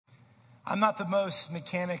I'm not the most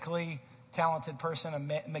mechanically talented person.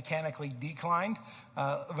 I'm mechanically declined.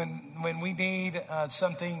 When we need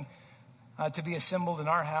something to be assembled in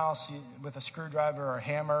our house with a screwdriver or a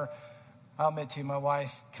hammer, I'll admit to you, my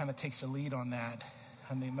wife kind of takes the lead on that.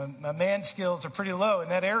 I mean, my man skills are pretty low in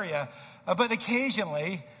that area. But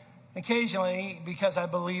occasionally, because I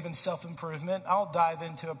believe in self-improvement, I'll dive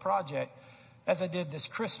into a project, as I did this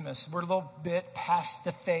Christmas. We're a little bit past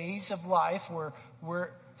the phase of life where we're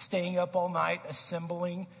staying up all night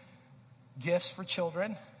assembling gifts for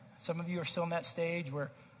children. Some of you are still in that stage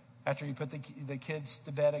where after you put the kids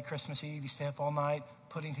to bed at Christmas Eve, you stay up all night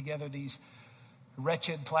putting together these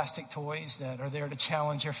wretched plastic toys that are there to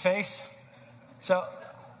challenge your faith. So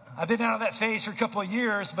I've been out of that phase for a couple of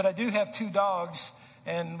years, but I do have 2 dogs,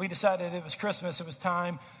 and we decided it was Christmas. It was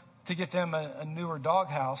time to get them a newer dog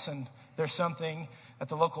house, and there's something at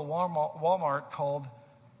the local Walmart called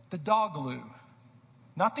the dog loo.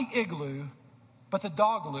 Not the igloo, but the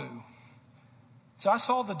dog loo. So I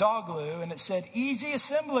saw the dog loo, and it said, easy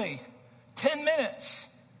assembly, 10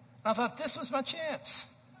 minutes. And I thought, this was my chance.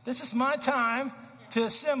 This is my time to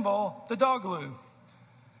assemble the dog loo.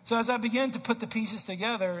 So as I began to put the pieces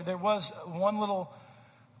together, there was one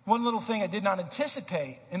little thing I did not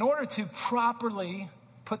anticipate. In order to properly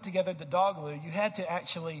put together the dog loo, you had to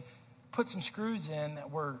actually put some screws in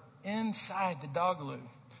that were inside the dog loo.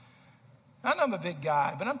 I know I'm a big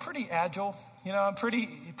guy, but I'm pretty agile. You know, I'm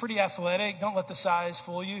pretty athletic. Don't let the size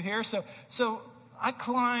fool you here. So I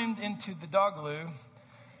climbed into the dog loo,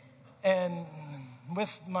 and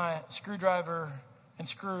with my screwdriver and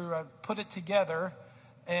screw, I put it together.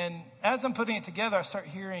 And as I'm putting it together, I start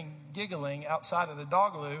hearing giggling outside of the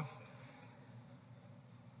dog loo.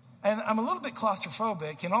 And I'm a little bit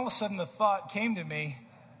claustrophobic, and all of a sudden the thought came to me,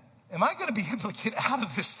 am I going to be able to get out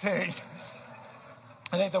of this thing?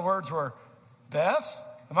 I think the words were, Beth,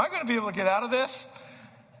 am I going to be able to get out of this?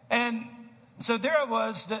 And so there I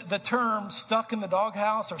was, the term stuck in the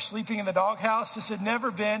doghouse or sleeping in the doghouse. This had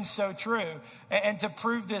never been so true. And to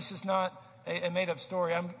prove this is not a made-up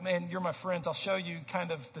story, and you're my friends, I'll show you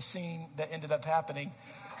kind of the scene that ended up happening.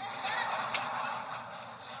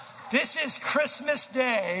 This is Christmas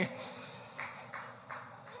Day,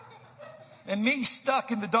 and me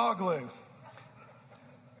stuck in the dog loo.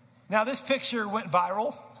 Now, this picture went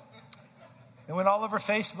viral. It went all over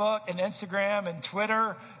Facebook and Instagram and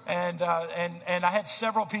Twitter, and I had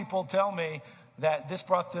several people tell me that this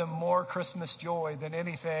brought them more Christmas joy than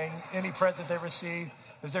any present they received.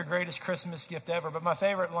 It was their greatest Christmas gift ever. But my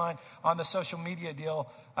favorite line on the social media deal,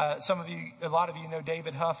 a lot of you know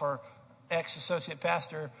David Huff, our ex-associate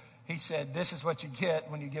pastor. He said, this is what you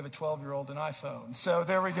get when you give a 12-year-old an iPhone. So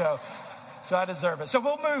there we go. So I deserve it. So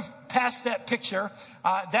we'll move past that picture.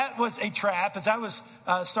 That was a trap. As I was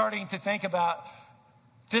starting to think about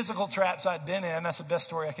physical traps I'd been in, that's the best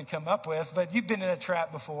story I could come up with. But you've been in a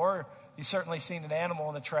trap before. You've certainly seen an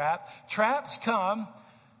animal in a trap. Traps come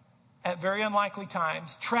at very unlikely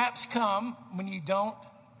times. Traps come when you don't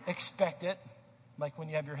expect it, like when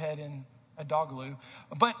you have your head in a dog loo.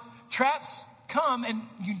 But traps come and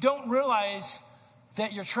you don't realize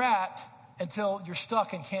that you're trapped until you're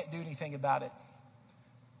stuck and can't do anything about it.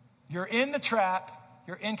 You're in the trap,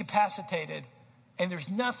 you're incapacitated, and there's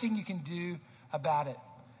nothing you can do about it.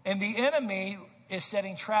 And the enemy is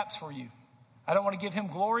setting traps for you. I don't want to give him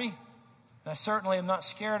glory, and I certainly am not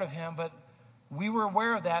scared of him, but we were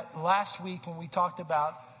aware of that last week when we talked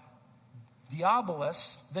about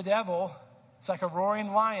Diabolus, the devil. It's like a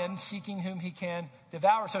roaring lion seeking whom he can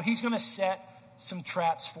devour. So he's going to set some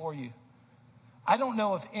traps for you. I don't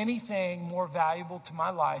know of anything more valuable to my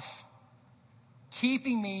life,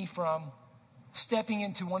 keeping me from stepping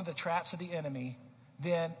into one of the traps of the enemy,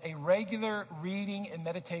 than a regular reading and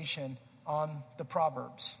meditation on the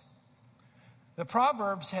Proverbs. The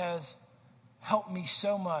Proverbs has helped me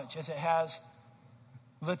so much, as it has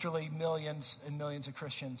literally millions and millions of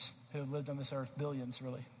Christians who have lived on this earth, billions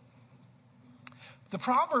really. The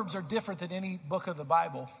Proverbs are different than any book of the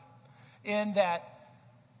Bible in that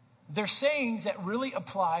they're sayings that really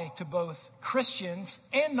apply to both Christians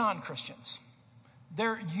and non-Christians.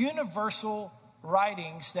 They're universal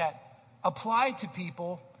writings that apply to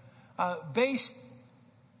people based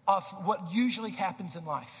off what usually happens in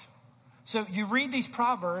life. So you read these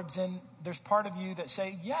Proverbs and there's part of you that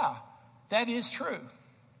say, yeah, that is true.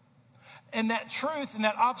 And that truth and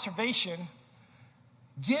that observation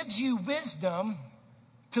gives you wisdom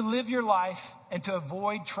to live your life and to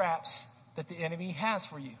avoid traps that the enemy has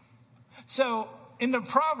for you. So in the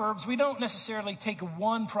Proverbs, we don't necessarily take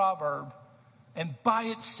one proverb and by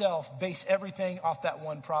itself base everything off that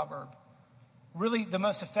one proverb. Really, the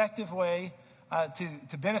most effective way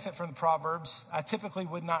to benefit from the Proverbs. I typically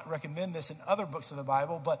would not recommend this in other books of the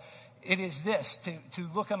Bible, but it is this, to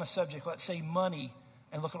look on a subject, let's say money,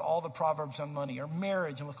 and look at all the Proverbs on money, or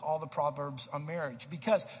marriage, and look at all the Proverbs on marriage,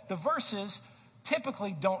 because the verses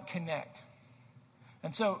typically don't connect.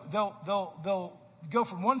 And so they'll go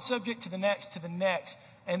from one subject to the next,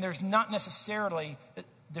 and there's not necessarily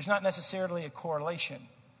a correlation,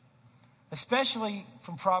 especially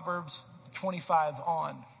from Proverbs 25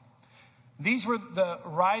 on. These were the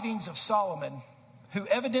writings of Solomon, who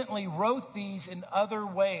evidently wrote these in other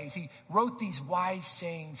ways. He wrote these wise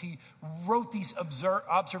sayings. He wrote these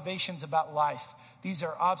observations about life. These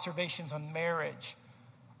are observations on marriage,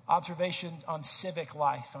 observations on civic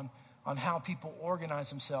life, on how people organize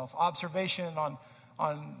themselves, observation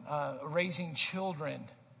on raising children,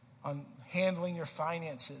 on handling your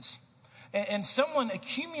finances. And someone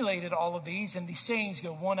accumulated all of these, and these sayings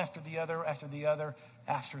go one after the other, after the other,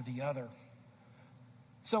 after the other.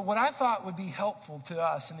 So what I thought would be helpful to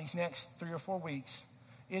us in these next 3 or 4 weeks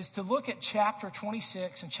is to look at chapter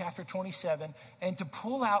 26 and chapter 27 and to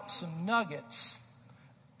pull out some nuggets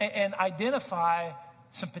and identify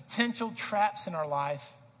some potential traps in our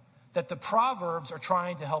life that the Proverbs are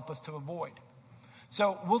trying to help us to avoid.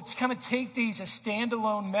 So we'll kind of take these as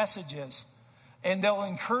standalone messages, and they'll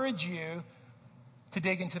encourage you to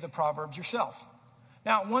dig into the Proverbs yourself.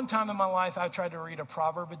 Now, one time in my life, I tried to read a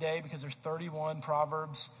proverb a day because there's 31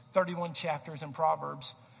 Proverbs, 31 chapters in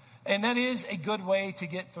Proverbs. And that is a good way to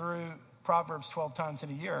get through Proverbs 12 times in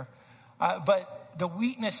a year. But the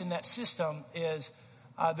weakness in that system is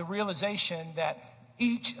the realization that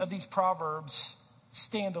each of these Proverbs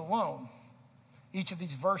stand alone. Each of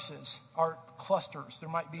these verses are clusters. There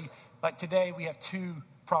might be, like today, we have 2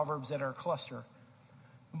 Proverbs that are a cluster.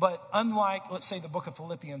 But unlike, let's say, the book of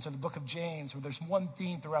Philippians or the book of James, where there's one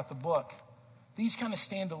theme throughout the book, these kind of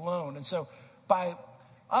stand alone. And so by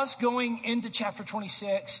us going into chapter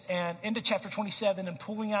 26 and into chapter 27 and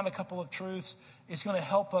pulling out a couple of truths is going to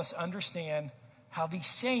help us understand how these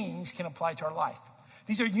sayings can apply to our life.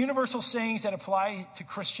 These are universal sayings that apply to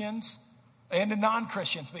Christians and to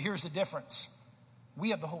non-Christians, but here's the difference.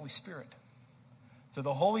 We have the Holy Spirit. So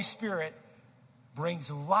the Holy Spirit brings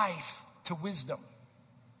life to wisdom.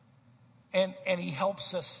 And he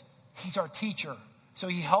helps us. He's our teacher. So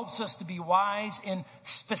he helps us to be wise in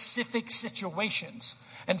specific situations.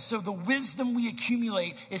 And so the wisdom we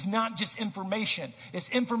accumulate is not just information. It's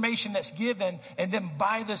information that's given, and then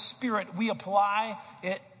by the Spirit, we apply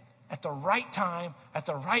it at the right time, at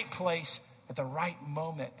the right place, at the right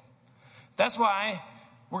moment. That's why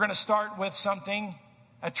we're going to start with something,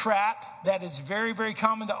 a trap that is very, very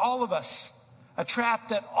common to all of us. A trap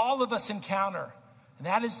that all of us encounter. And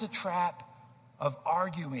that is the trap of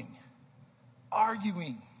arguing.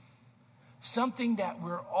 Arguing. Something that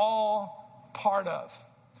we're all part of.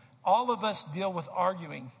 All of us deal with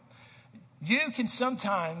arguing. You can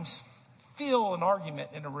sometimes feel an argument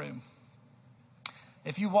in a room.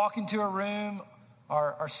 If you walk into a room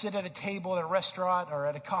or sit at a table at a restaurant or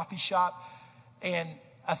at a coffee shop and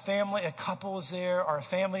a couple is there, or a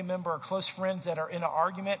family member or close friends that are in an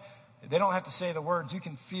argument, they don't have to say the words. You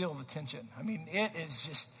can feel the tension. I mean, it is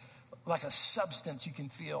just like a substance you can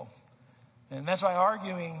feel. And that's why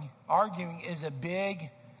arguing is a big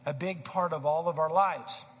part of all of our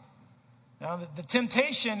lives. Now, the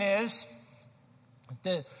temptation is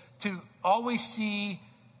to always see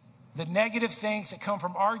the negative things that come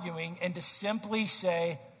from arguing and to simply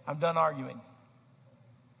say, I'm done arguing.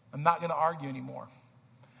 I'm not going to argue anymore.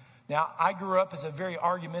 Now, I grew up as a very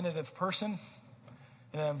argumentative person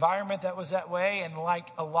in an environment that was that way. And like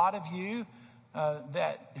a lot of you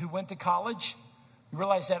who went to college, you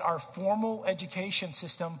realize that our formal education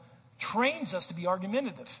system trains us to be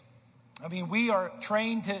argumentative. I mean, we are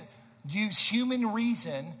trained to use human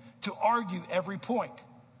reason to argue every point.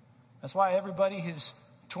 That's why everybody who's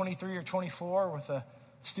 23 or 24 with a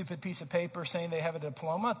stupid piece of paper saying they have a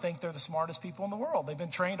diploma think they're the smartest people in the world. They've been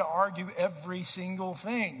trained to argue every single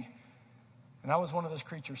thing. And I was one of those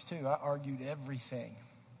creatures too. I argued everything.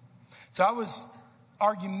 So I was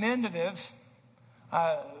argumentative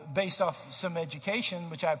based off some education,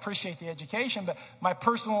 which I appreciate the education, but my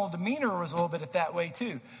personal demeanor was a little bit that way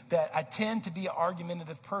too, that I tend to be an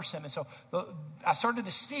argumentative person. And so I started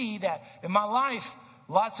to see that in my life,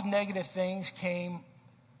 lots of negative things came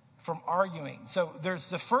from arguing. So there's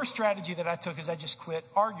the first strategy that I took is I just quit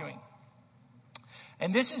arguing.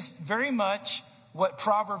 And this is very much what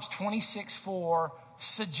Proverbs 26:4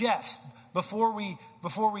 suggests. Before we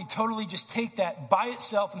totally just take that by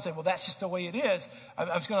itself and say, well, that's just the way it is, I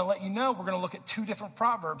was going to let you know we're going to look at 2 different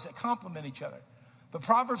Proverbs that complement each other. But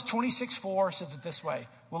Proverbs 26:4 says it this way.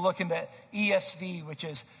 We'll look in the ESV, which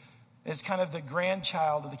is kind of the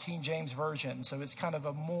grandchild of the King James Version. So it's kind of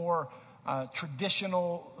a more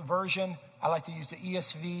traditional version. I like to use the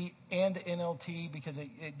ESV and the NLT because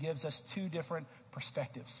it gives us two different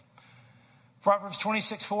perspectives. Proverbs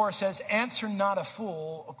 26:4 says, answer not a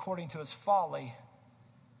fool according to his folly,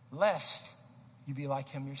 lest you be like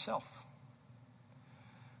him yourself.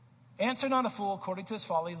 Answer not a fool according to his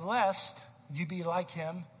folly, lest you be like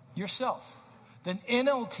him yourself. Then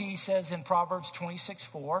NLT says in Proverbs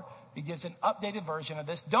 26:4, it gives an updated version of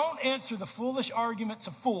this. Don't answer the foolish arguments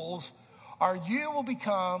of fools, or you will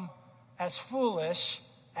become as foolish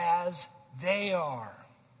as they are.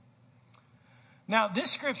 Now,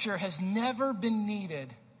 this scripture has never been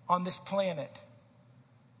needed on this planet.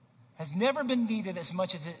 Has never been needed as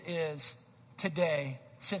much as it is today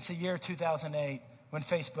since the year 2008 when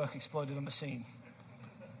Facebook exploded on the scene.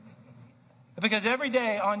 Because every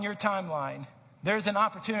day on your timeline, there's an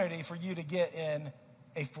opportunity for you to get in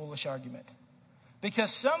a foolish argument.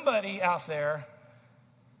 Because somebody out there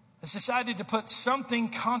has decided to put something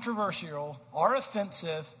controversial or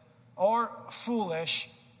offensive or foolish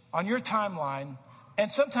on your timeline,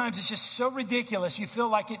 and sometimes it's just so ridiculous you feel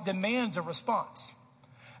like it demands a response.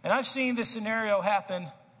 And I've seen this scenario happen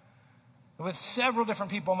with several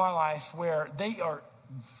different people in my life where they are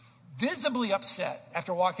visibly upset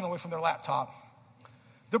after walking away from their laptop.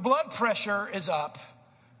 Their blood pressure is up.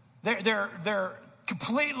 They're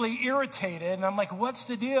completely irritated, and I'm like, what's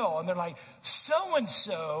the deal? And they're like,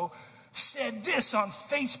 so-and-so said this on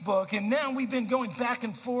Facebook, and now we've been going back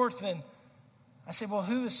and forth. And I said, well,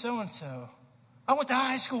 who is so-and-so? I went to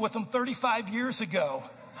high school with them 35 years ago.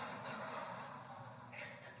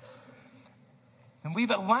 And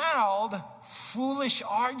we've allowed foolish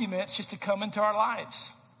arguments just to come into our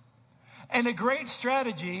lives. And a great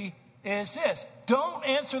strategy is this. Don't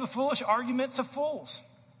answer the foolish arguments of fools.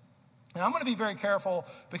 And I'm going to be very careful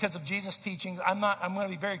because of Jesus' teaching. I'm going to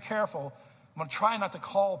be very careful. I'm going to try not to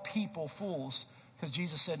call people fools because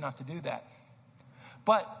Jesus said not to do that.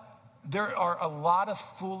 But there are a lot of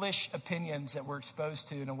foolish opinions that we're exposed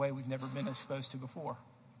to in a way we've never been exposed to before.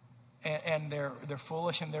 And they're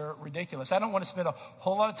foolish and they're ridiculous. I don't want to spend a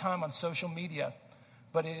whole lot of time on social media,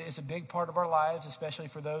 but it is a big part of our lives, especially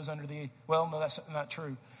for those under the, well, no, that's not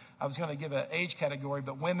true. I was going to give an age category,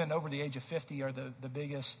 but women over the age of 50 are the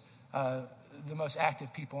biggest, the most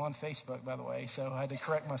active people on Facebook, by the way. So I had to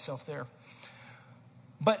correct myself there.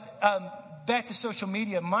 But back to social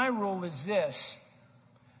media, my rule is this.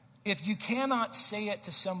 If you cannot say it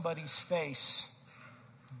to somebody's face,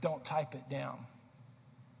 don't type it down.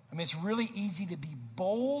 I mean, it's really easy to be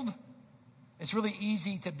bold. It's really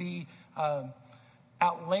easy to be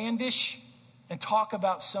outlandish and talk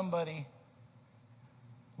about somebody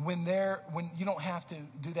when you don't have to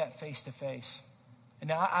do that face to face. And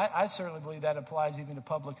now I certainly believe that applies even to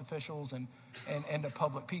public officials and to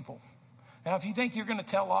public people. Now, if you think you're going to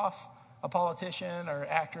tell off a politician or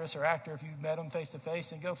actress or actor if you've met them face to face,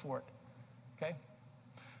 then go for it. Okay?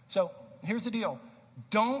 So here's the deal.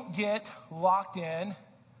 Don't get locked in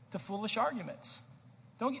to foolish arguments.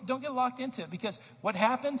 Don't get locked into it, because what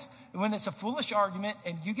happens when it's a foolish argument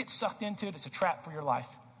and you get sucked into it, it's a trap for your life.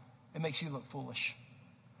 It makes you look foolish.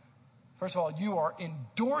 First of all, you are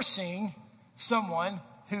endorsing someone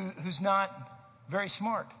who's not very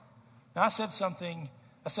smart. Now, I said something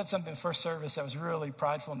in first service that was really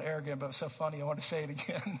prideful and arrogant, but it was so funny I want to say it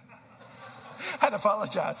again. I had to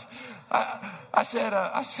apologize. I said,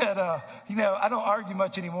 I don't argue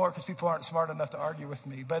much anymore because people aren't smart enough to argue with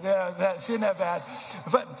me. But that's not that bad.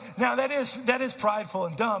 But now that is prideful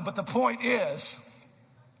and dumb. But the point is,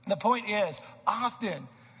 often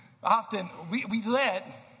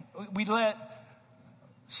we let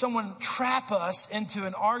someone trap us into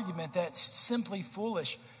an argument that's simply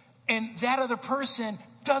foolish, and that other person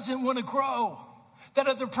doesn't want to grow. That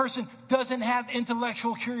other person doesn't have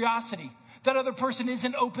intellectual curiosity. That other person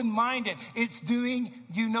isn't open-minded. It's doing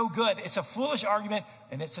you no good. It's a foolish argument,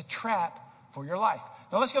 and it's a trap for your life.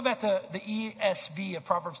 Now let's go back to the ESV of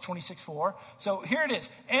Proverbs 26:4. So here it is.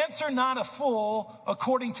 Answer not a fool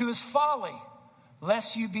according to his folly,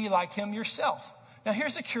 lest you be like him yourself. Now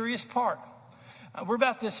here's the curious part. We're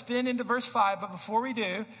about to spin into verse 5, but before we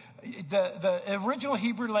do, the original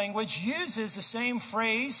Hebrew language uses the same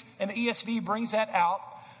phrase, and the ESV brings that out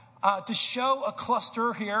to show a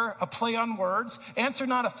cluster here, a play on words. Answer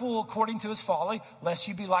not a fool according to his folly, lest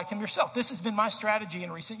you be like him yourself. This has been my strategy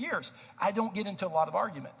in recent years. I don't get into a lot of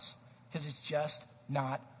arguments because it's just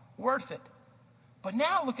not worth it. But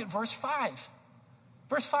now look at verse 5.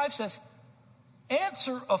 Verse 5 says,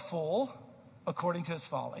 answer a fool according to his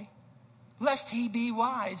folly, lest he be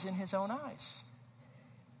wise in his own eyes.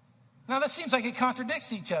 Now, that seems like it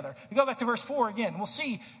contradicts each other. You go back to verse 4 again. We'll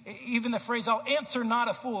see even the phrase, I'll answer not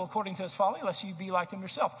a fool according to his folly, lest you be like him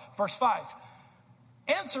yourself. Verse 5,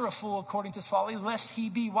 answer a fool according to his folly, lest he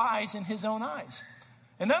be wise in his own eyes.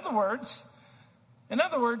 In other words,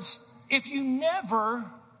 if you never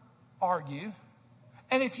argue,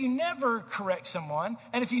 and if you never correct someone,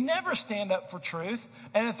 and if you never stand up for truth,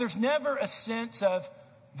 and if there's never a sense of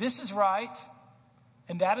this is right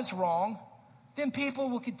and that is wrong, then people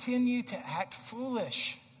will continue to act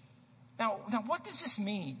foolish. Now, what does this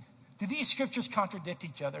mean? Do these scriptures contradict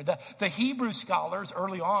each other? The Hebrew scholars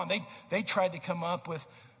early on, they tried to come up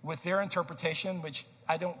with their interpretation, which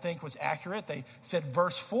I don't think was accurate. They said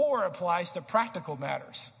verse 4 applies to practical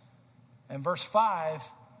matters. And verse 5,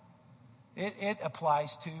 it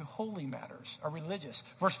applies to holy matters or religious.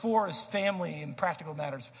 Verse 4 is family and practical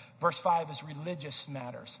matters. Verse 5 is religious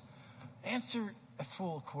matters. Answer a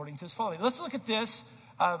fool according to his folly. Let's look at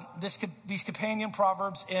these companion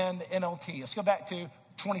proverbs in the NLT. Let's go back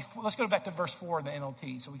to verse 4 in the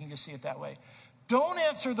NLT so we can just see it that way. Don't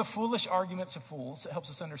answer the foolish arguments of fools. It helps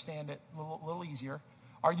us understand it a little easier.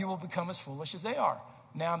 Or you will become as foolish as they are.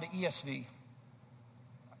 Now in the ESV.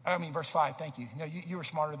 Verse 5, thank you. No, you were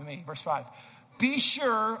smarter than me. Verse 5. Be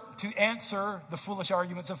sure to answer the foolish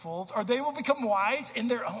arguments of fools, or they will become wise in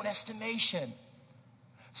their own estimation.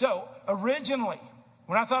 So originally,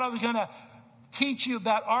 when I thought I was going to teach you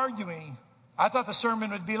about arguing, I thought the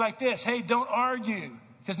sermon would be like this. Hey, don't argue,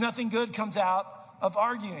 because nothing good comes out of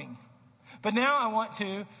arguing. But now I want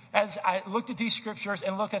to, as I looked at these scriptures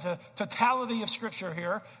and look at the totality of scripture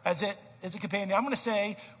here as a companion, I'm going to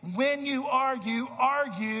say, when you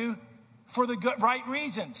argue for the right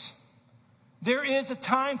reasons. There is a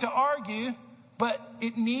time to argue, but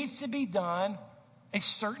it needs to be done a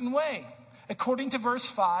certain way. According to verse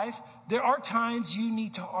 5, there are times you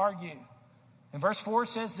need to argue. And verse 4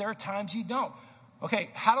 says there are times you don't. Okay,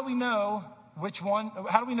 how do we know which one?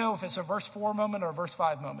 How do we know if it's a verse 4 moment or a verse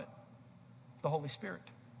 5 moment? The Holy Spirit.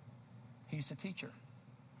 He's the teacher.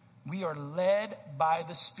 We are led by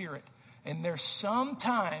the Spirit. And there's some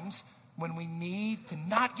times when we need to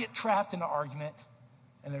not get trapped in an argument.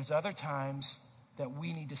 And there's other times that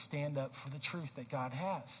we need to stand up for the truth that God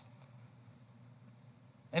has.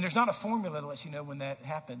 And there's not a formula that lets you know when that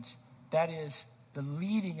happens. That is the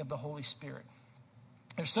leading of the Holy Spirit.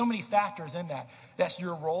 There's so many factors in that. That's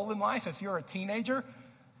your role in life. If you're a teenager,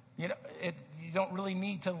 you don't really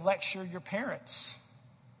need to lecture your parents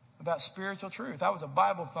about spiritual truth. I was a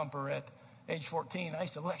Bible thumper at age 14. I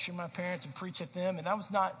used to lecture my parents and preach at them, and that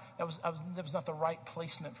was not the right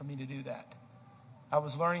placement for me to do that. I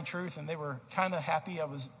was learning truth, and they were kind of happy I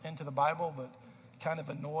was into the Bible, but kind of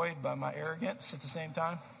annoyed by my arrogance at the same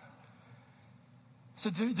time. So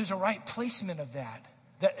there's a right placement of that.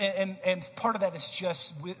 And part of that is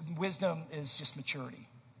just wisdom, is just maturity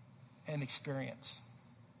and experience.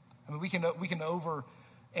 I mean, we can over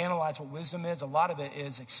analyze what wisdom is. A lot of it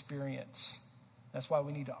is experience. That's why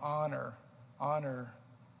we need to honor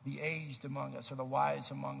the aged among us or the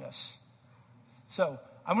wise among us. So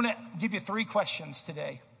I'm going to give you 3 questions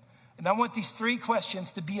today. And I want these 3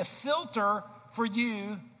 questions to be a filter for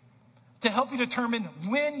you to help you determine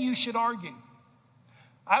when you should argue.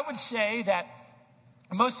 I would say that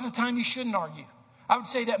most of the time you shouldn't argue. I would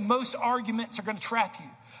say that most arguments are going to trap you.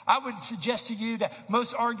 I would suggest to you that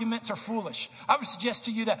most arguments are foolish. I would suggest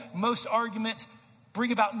to you that most arguments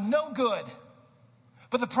bring about no good.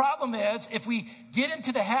 But the problem is, if we get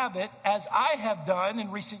into the habit, as I have done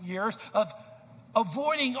in recent years, of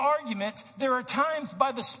avoiding arguments, there are times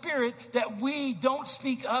by the Spirit that we don't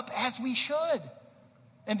speak up as we should.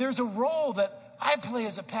 And there's a role that I play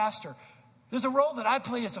as a pastor. There's a role that I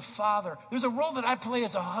play as a father. There's a role that I play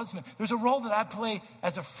as a husband. There's a role that I play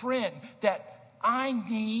as a friend, that I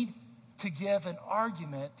need to give an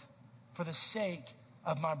argument for the sake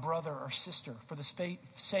of my brother or sister, for the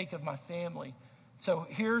sake of my family. So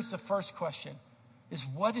here's the first question, is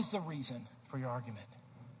what is the reason for your argument?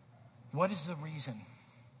 What is the reason?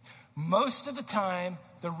 Most of the time,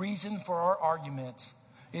 the reason for our arguments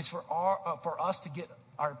is for us to get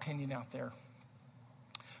our opinion out there,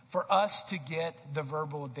 for us to get the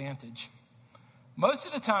verbal advantage. Most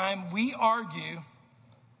of the time, we argue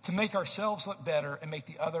to make ourselves look better and make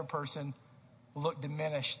the other person look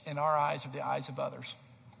diminished in our eyes or the eyes of others.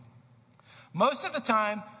 Most of the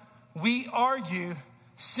time, we argue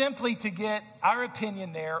simply to get our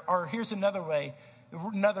opinion there, or here's another way,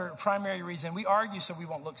 another primary reason. We argue so we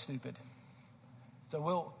won't look stupid.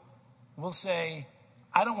 So we'll say,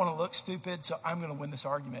 I don't want to look stupid, so I'm going to win this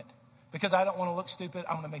argument. Because I don't want to look stupid,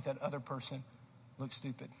 I'm going to make that other person look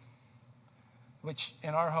stupid. which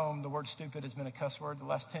in our home, the word stupid has been a cuss word the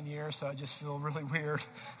last 10 years, so I just feel really weird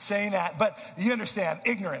saying that. But you understand,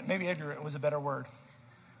 ignorant, maybe ignorant was a better word.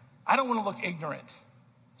 I don't want to look ignorant,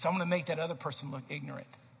 so I'm going to make that other person look ignorant.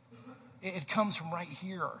 It comes from right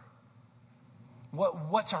here.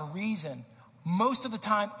 What's our reason? Most of the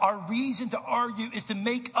time, our reason to argue is to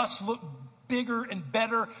make us look bigger and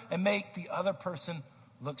better and make the other person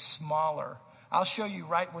look smaller. I'll show you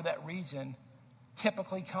right where that reason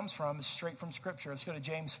typically comes from. Is straight from Scripture. Let's go to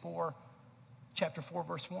James 4, chapter 4,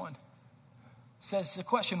 verse 1. It says the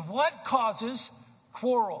question, what causes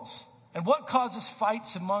quarrels and what causes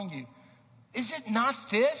fights among you? Is it not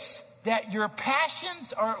this, that your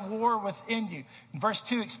passions are at war within you? And verse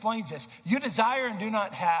 2 explains this. You desire and do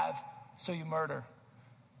not have, so you murder.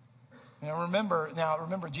 Now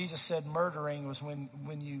remember, Jesus said murdering was when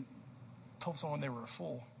you told someone they were a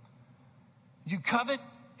fool. You covet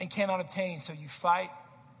and cannot obtain, so you fight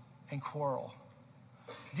and quarrel.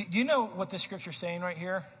 Do you know what this scripture is saying right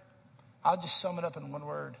here? I'll just sum it up in one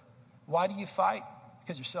word. Why do you fight?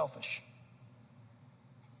 Because you're selfish.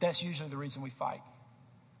 That's usually the reason we fight.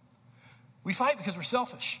 We fight because we're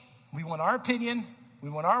selfish. We want our opinion. We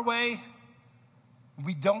want our way.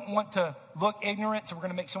 We don't want to look ignorant, so we're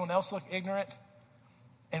going to make someone else look ignorant.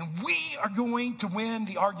 And we are going to win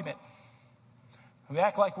the argument. We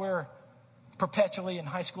act like we're perpetually in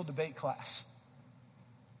high school debate class.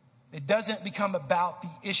 It doesn't become about the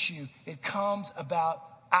issue. It comes about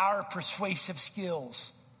our persuasive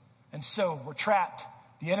skills. And so we're trapped.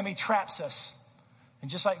 The enemy traps us. And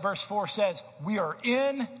just like verse 4 says, we are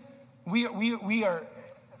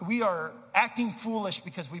acting foolish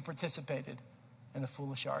because we participated in a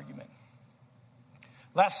foolish argument.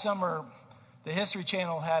 Last summer, the History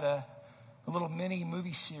Channel had a little mini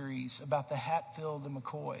movie series about the Hatfield and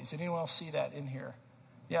McCoys. Did anyone else see that in here?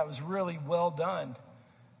 Yeah, it was really well done.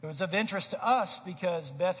 It was of interest to us because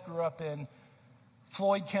Beth grew up in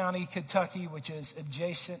Floyd County, Kentucky, which is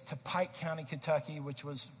adjacent to Pike County, Kentucky, which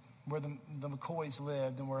was where the McCoys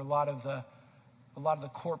lived and where a lot of the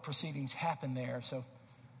court proceedings happened there. So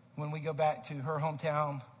when we go back to her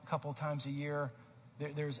hometown a couple of times a year,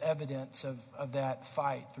 there's evidence of that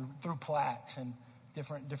fight through plaques and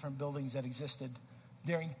different buildings that existed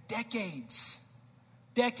during decades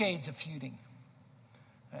of feuding.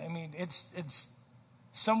 I mean, it's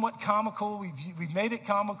somewhat comical. We've made it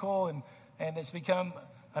comical, and it's become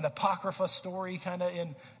an apocrypha story kind of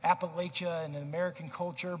in Appalachia and in American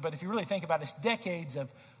culture. But if you really think about it, it's decades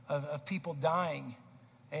of people dying,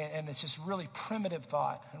 and it's just really primitive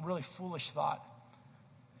thought and really foolish thought.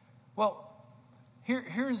 Well,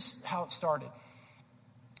 here's how it started.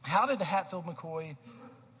 How did the Hatfield-McCoy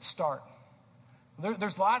start?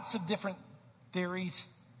 There's lots of different theories,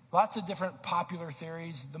 lots of different popular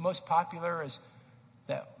theories. The most popular is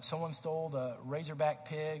that someone stole a razorback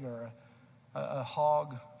pig or a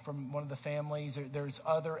hog from one of the families. There's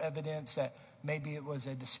other evidence that maybe it was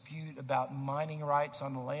a dispute about mining rights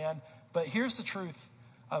on the land. But here's the truth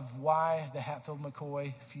of why the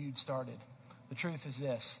Hatfield-McCoy feud started. The truth is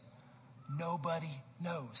this. Nobody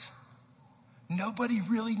knows. Nobody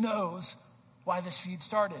really knows why this feud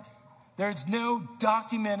started. There's no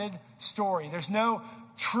documented story. There's no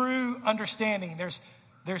true understanding. There's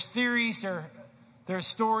theories, there's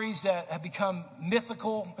stories that have become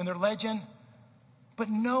mythical in their legend, but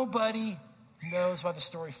nobody knows why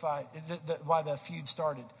why the feud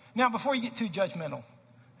started. Now, before you get too judgmental,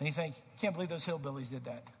 and you think, can't believe those hillbillies did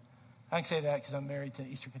that. I can say that because I'm married to an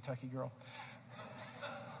Eastern Kentucky girl.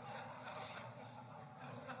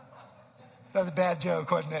 That was a bad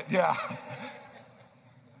joke, wasn't it? Yeah.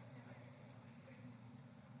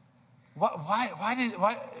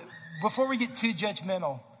 Why, before we get too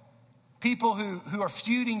judgmental, people who are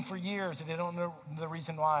feuding for years and they don't know the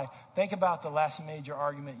reason why, think about the last major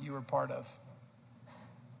argument you were part of.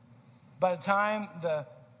 By the time the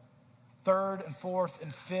third and fourth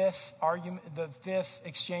and fifth argument, the fifth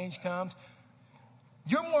exchange comes,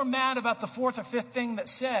 you're more mad about the fourth or fifth thing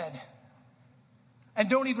that's said and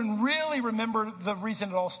don't even really remember the reason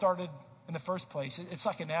it all started in the first place. It's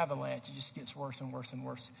like an avalanche. It just gets worse and worse and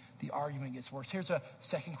worse. The argument gets worse. Here's a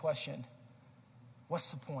second question.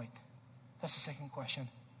 What's the point? That's the second question.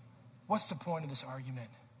 What's the point of this argument?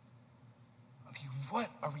 I mean, what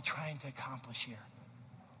are we trying to accomplish here?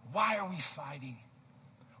 Why are we fighting?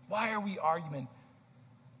 Why are we arguing?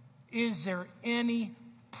 Is there any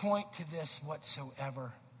point to this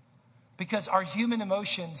whatsoever? Because our human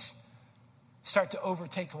emotions start to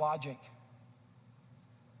overtake logic.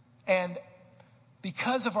 And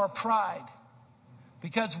because of our pride,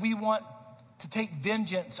 because we want to take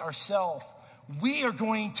vengeance ourselves, we are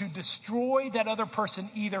going to destroy that other person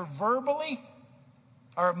either verbally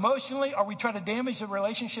or emotionally, or we try to damage the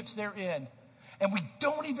relationships they're in. And we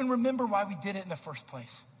don't even remember why we did it in the first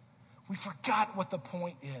place. We forgot what the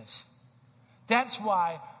point is. That's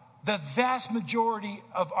why the vast majority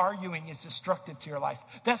of arguing is destructive to your life.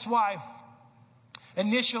 That's why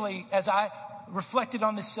initially, as I reflected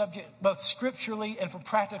on this subject, both scripturally and from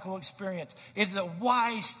practical experience, it is a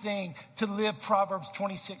wise thing to live Proverbs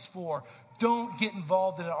 26:4. Don't get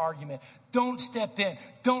involved in an argument. Don't step in.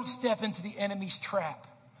 Don't step into the enemy's trap.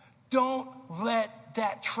 Don't let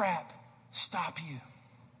that trap stop you.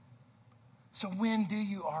 So when do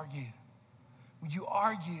you argue? You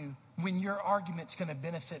argue when your argument's going to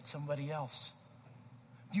benefit somebody else.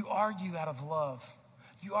 You argue out of love.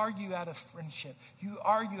 You argue out of friendship. You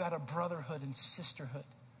argue out of brotherhood and sisterhood.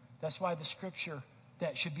 That's why the scripture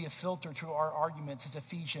that should be a filter to our arguments is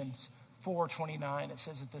Ephesians 4:29. It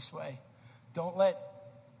says it this way: don't let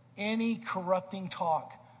any corrupting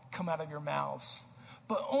talk come out of your mouths,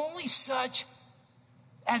 but only such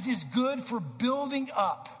as is good for building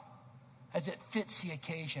up as it fits the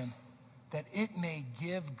occasion, that it may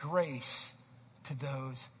give grace to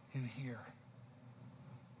those who hear.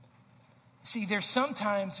 See, there's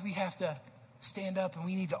sometimes we have to stand up and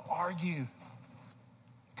we need to argue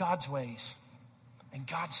God's ways and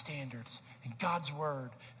God's standards and God's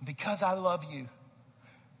word. And because I love you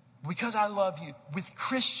with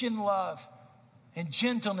Christian love and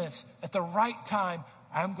gentleness at the right time,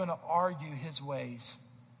 I'm going to argue his ways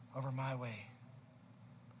over my way.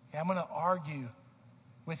 I'm going to argue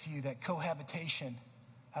with you that cohabitation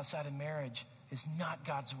outside of marriage is not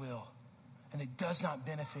God's will, and it does not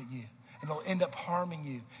benefit you, and it'll end up harming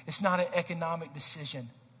you. It's not an economic decision.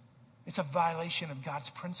 It's a violation of God's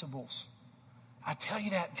principles. I tell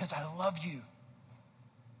you that because I love you.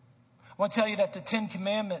 I want to tell you that the 10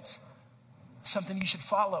 Commandments is something you should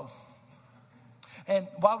follow. And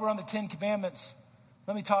while we're on the 10 Commandments,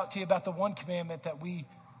 let me talk to you about the one commandment that we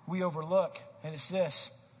overlook, and it's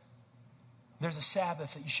this. There's a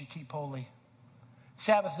Sabbath that you should keep holy.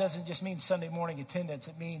 Sabbath doesn't just mean Sunday morning attendance.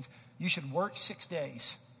 It means you should work 6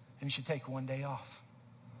 days and you should take 1 day off.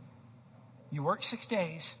 You work 6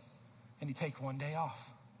 days and you take 1 day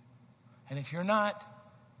off. And if you're not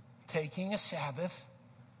taking a Sabbath,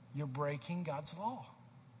 you're breaking God's law.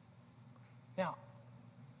 Now,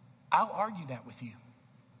 I'll argue that with you.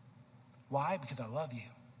 Why? Because I love you.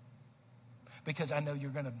 Because I know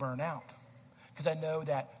you're going to burn out. Because I know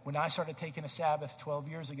that when I started taking a Sabbath 12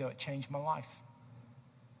 years ago, it changed my life.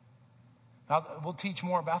 We'll teach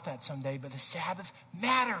more about that someday, but the Sabbath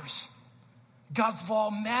matters. God's law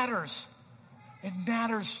matters. It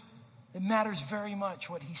matters. It matters very much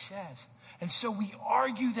what he says. And so we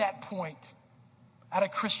argue that point out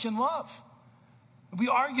of Christian love. We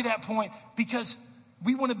argue that point because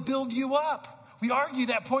we want to build you up. We argue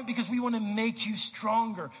that point because we want to make you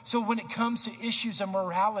stronger. So when it comes to issues of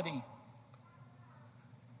morality,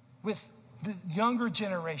 with the younger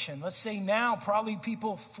generation, let's say now, probably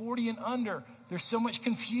people 40 and under, there's so much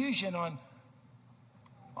confusion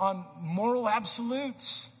on moral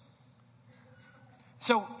absolutes.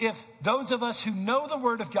 So if those of us who know the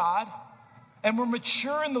Word of God and we're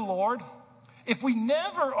mature in the Lord, if we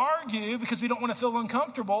never argue because we don't want to feel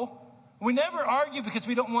uncomfortable, we never argue because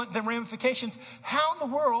we don't want the ramifications, how in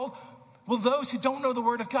the world will those who don't know the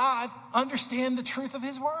Word of God understand the truth of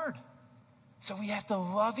his Word? So we have to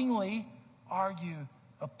lovingly argue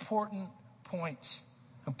important points,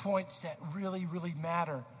 and points that really, really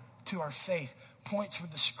matter to our faith, points where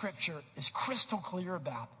the scripture is crystal clear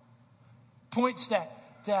about, points that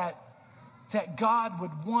God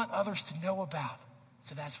would want others to know about.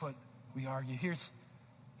 So that's what we argue. Here's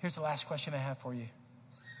the last question I have for you,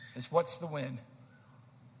 is what's the win?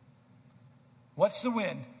 What's the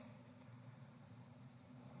win?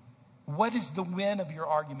 What is the win of your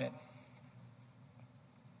argument?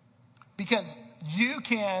 Because you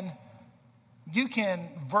can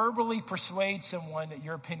verbally persuade someone that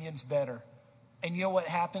your opinion's better. And you know what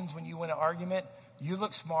happens when you win an argument? You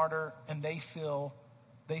look smarter and they feel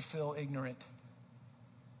ignorant.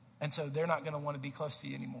 And so they're not going to want to be close to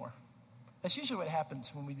you anymore. That's usually what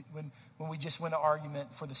happens when we just win an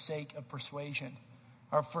argument for the sake of persuasion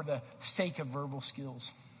or for the sake of verbal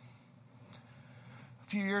skills. A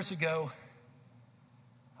few years ago,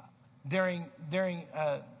 during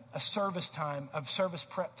a service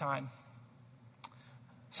prep time,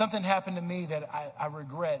 something happened to me that I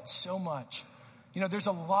regret so much. You know, there's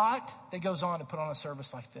a lot that goes on to put on a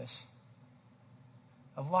service like this.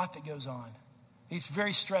 A lot that goes on. It's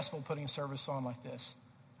very stressful putting a service on like this.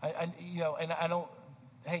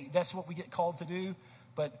 Hey, that's what we get called to do.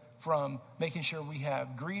 But from making sure we have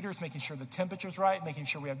greeters, making sure the temperature's right, making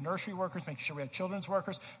sure we have nursery workers, making sure we have children's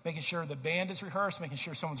workers, making sure the band is rehearsed, making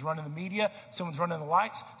sure someone's running the media, someone's running the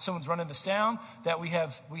lights, someone's running the sound, that we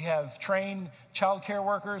have trained child care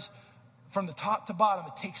workers. From the top to bottom,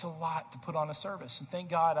 it takes a lot to put on a service. And thank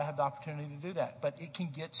God I have the opportunity to do that. But it can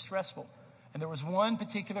get stressful. And there was one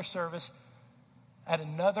particular service at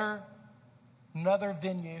another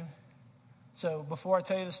venue. So before I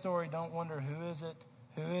tell you the story, don't wonder who is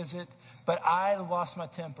it. But I lost my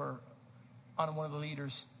temper on one of the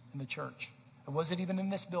leaders in the church. It wasn't even in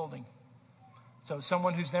this building. So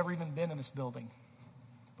someone who's never even been in this building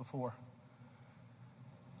before.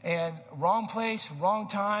 And wrong place, wrong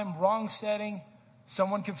time, wrong setting.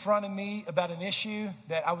 Someone confronted me about an issue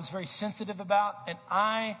that I was very sensitive about. And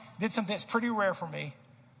I did something that's pretty rare for me.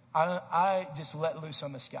 I just let loose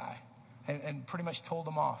on this guy and pretty much told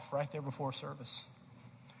him off right there before service.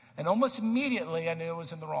 And almost immediately, I knew I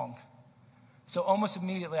was in the wrong. So almost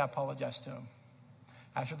immediately, I apologized to him.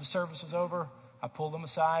 After the service was over, I pulled him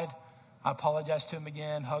aside. I apologized to him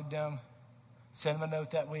again, hugged him, sent him a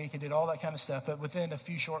note that week. I did all that kind of stuff. But within a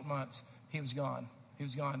few short months, he was gone. He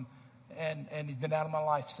was gone. And he's been out of my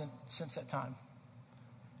life since that time.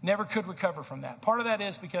 Never could recover from that. Part of that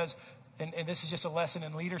is because, and this is just a lesson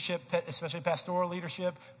in leadership, especially pastoral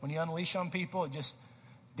leadership, when you unleash on people, it just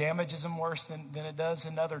damages them worse than it does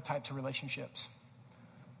in other types of relationships.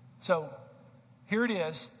 So here it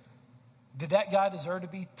is. Did that guy deserve to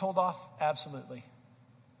be told off? Absolutely.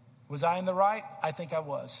 Was I in the right? I think I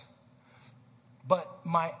was. But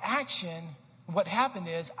my action, what happened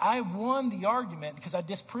is I won the argument because I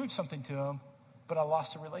disproved something to him, but I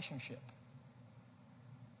lost a relationship.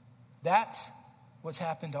 That's what's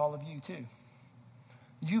happened to all of you too.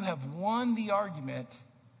 You have won the argument,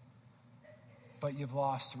 but you've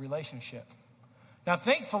lost the relationship. Now,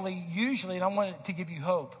 thankfully, usually, and I wanted to give you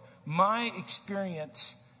hope, my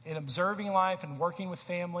experience in observing life and working with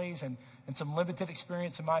families and some limited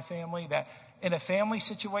experience in my family, that in a family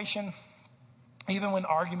situation, even when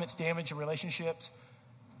arguments damage the relationships,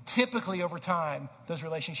 typically over time, those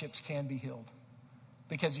relationships can be healed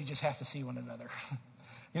because you just have to see one another.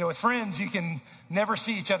 With friends, you can never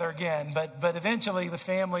see each other again, but eventually with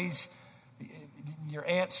families, your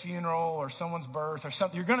aunt's funeral or someone's birth or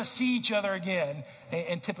something, you're going to see each other again,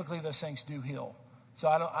 and typically those things do heal. So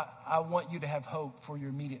I want you to have hope for your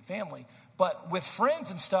immediate family. But with friends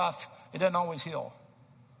and stuff, it doesn't always heal.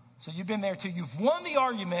 So you've been there too. You've won the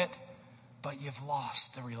argument, but you've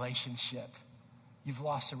lost the relationship. You've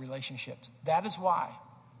lost the relationships. That is why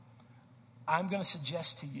I'm going to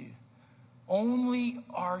suggest to you, only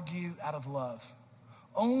argue out of love.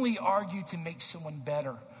 Only argue to make someone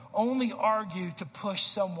better. Only argue to push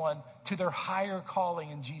someone to their higher calling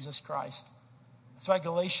in Jesus Christ. That's why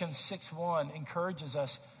Galatians 6:1 encourages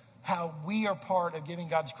us how we are part of giving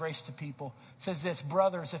God's grace to people. It says this,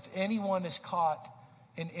 brothers, if anyone is caught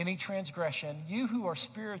in any transgression, you who are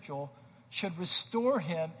spiritual should restore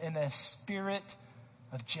him in a spirit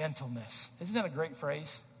of gentleness. Isn't that a great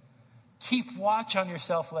phrase? Keep watch on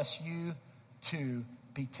yourself lest you too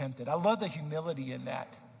be tempted. I love the humility in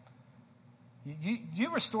that.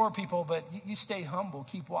 You restore people, but you stay humble.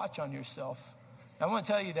 Keep watch on yourself. I want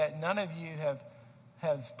to tell you that none of you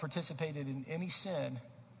have participated in any sin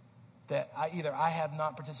that either I have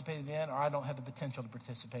not participated in or I don't have the potential to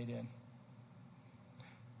participate in.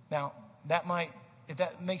 Now, if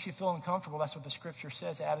that makes you feel uncomfortable, that's what the scripture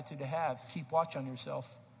says, attitude to have. Keep watch on yourself.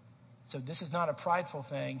 So this is not a prideful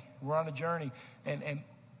thing. We're on a journey, and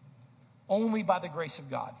only by the grace of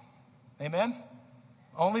God. Amen?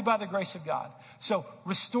 Only by the grace of God. So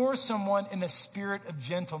restore someone in a spirit of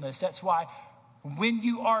gentleness. That's why when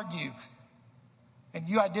you argue and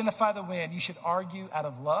you identify the win, you should argue out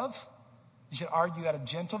of love. You should argue out of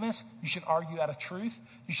gentleness. You should argue out of truth.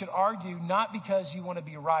 You should argue not because you want to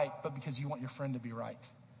be right, but because you want your friend to be right.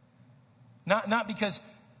 Not because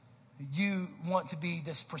you want to be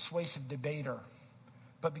this persuasive debater,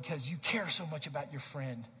 but because you care so much about your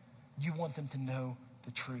friend. You want them to know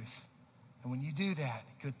the truth. And when you do that,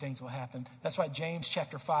 good things will happen. That's why James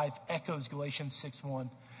chapter 5 echoes Galatians 6:1. And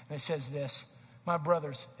it says this, my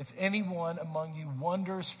brothers, if anyone among you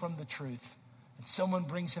wanders from the truth and someone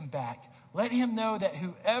brings him back, let him know that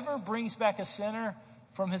whoever brings back a sinner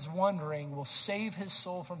from his wandering will save his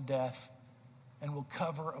soul from death and will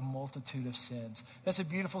cover a multitude of sins. That's a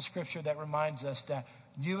beautiful scripture that reminds us that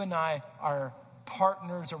you and I are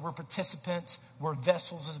partners, or we're participants, we're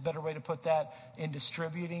vessels is a better way to put that, in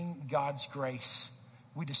distributing God's grace.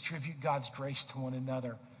 We distribute God's grace to one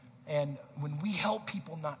another. And when we help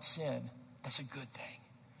people not sin, that's a good thing.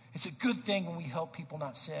 It's a good thing when we help people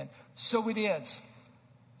not sin. So it is.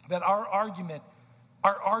 that our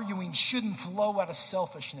arguing shouldn't flow out of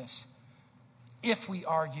selfishness. If we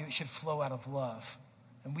argue, it should flow out of love.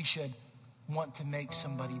 And we should want to make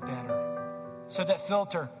somebody better. So that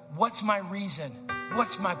filter, what's my reason?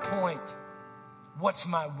 What's my point? What's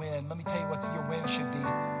my win? Let me tell you what your win should be.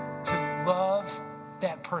 To love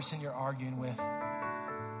that person you're arguing with.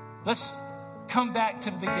 Let's come back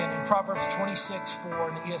to the beginning. Proverbs 26:4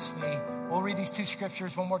 in the ESV. We'll read these two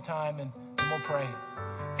scriptures one more time and we'll pray.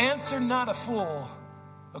 Answer not a fool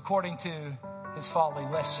according to his folly,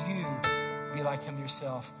 lest you be like him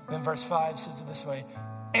yourself. Then verse 5 says it this way.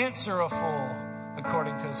 Answer a fool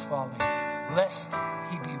according to his folly, lest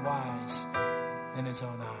he be wise in his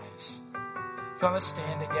own eyes. Come on, let's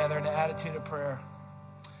stand together in an attitude of prayer.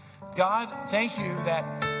 God, thank you that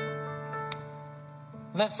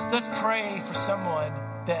let's pray for someone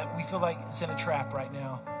that we feel like is in a trap right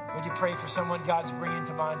now. Would you pray for someone God's bringing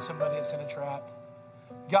to mind, somebody that's in a trap?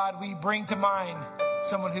 God, we bring to mind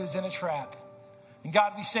someone who's in a trap. And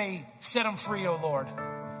God, we say, set them free, oh Lord.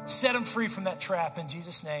 Set them free from that trap in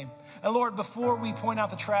Jesus' name. And Lord, before we point out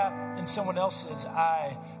the trap in someone else's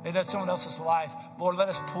eye, in someone else's life, Lord, let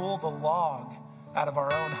us pull the log out of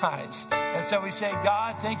our own eyes. And so we say,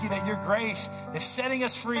 God, thank you that your grace is setting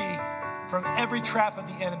us free from every trap of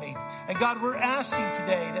the enemy. And God, we're asking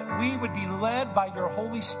today that we would be led by your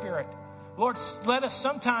Holy Spirit. Lord, let us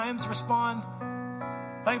sometimes respond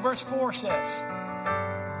like verse 4 says.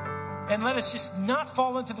 And let us just not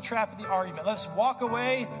fall into the trap of the argument. Let us walk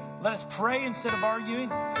away. Let us pray instead of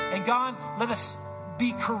arguing. And God, let us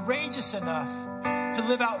be courageous enough to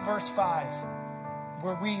live out verse 5,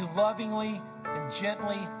 where we lovingly and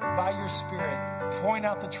gently, by your Spirit, point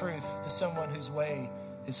out the truth to someone whose way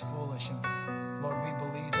is foolish. And Lord, we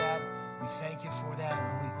believe that. We thank you for that.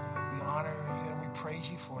 And we honor you and we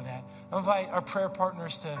praise you for that. I invite our prayer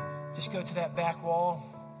partners to just go to that back wall.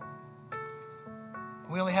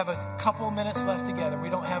 We only have a couple of minutes left together. We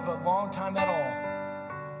don't have a long time at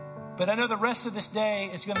all. But I know the rest of this day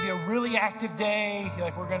is going to be a really active day.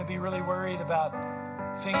 Like we're going to be really worried about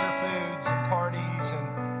finger foods and parties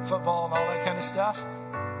and football and all that kind of stuff.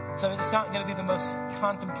 So it's not going to be the most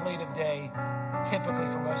contemplative day typically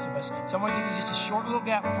for most of us. So I'm going to give you just a short little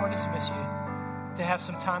gap before I dismiss you to have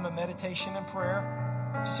some time of meditation and prayer.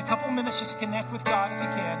 Just a couple of minutes just to connect with God if you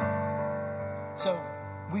can. So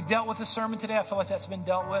we've dealt with the sermon today. I feel like that's been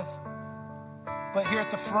dealt with. But here at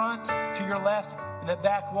the front, to your left, in that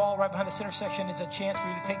back wall, right behind the center section, is a chance for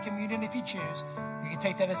you to take communion if you choose. You can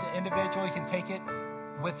take that as an individual. You can take it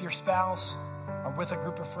with your spouse or with a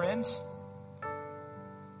group of friends.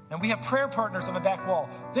 And we have prayer partners on the back wall.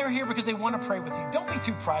 They're here because they want to pray with you. Don't be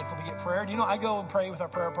too prideful to get prayer. You know, I go and pray with our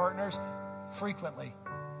prayer partners frequently.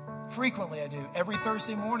 Frequently I do. Every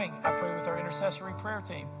Thursday morning, I pray with our intercessory prayer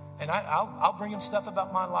team. And I'll bring them stuff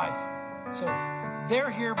about my life. So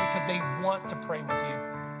they're here because they want to pray with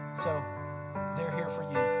you. So they're here for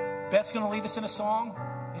you. Beth's going to lead us in a song.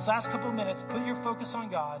 These last couple of minutes, put your focus on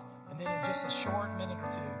God. And then in just a short minute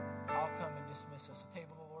or two, I'll come and dismiss us. The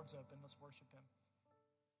table of the Lord's open. Let's worship him.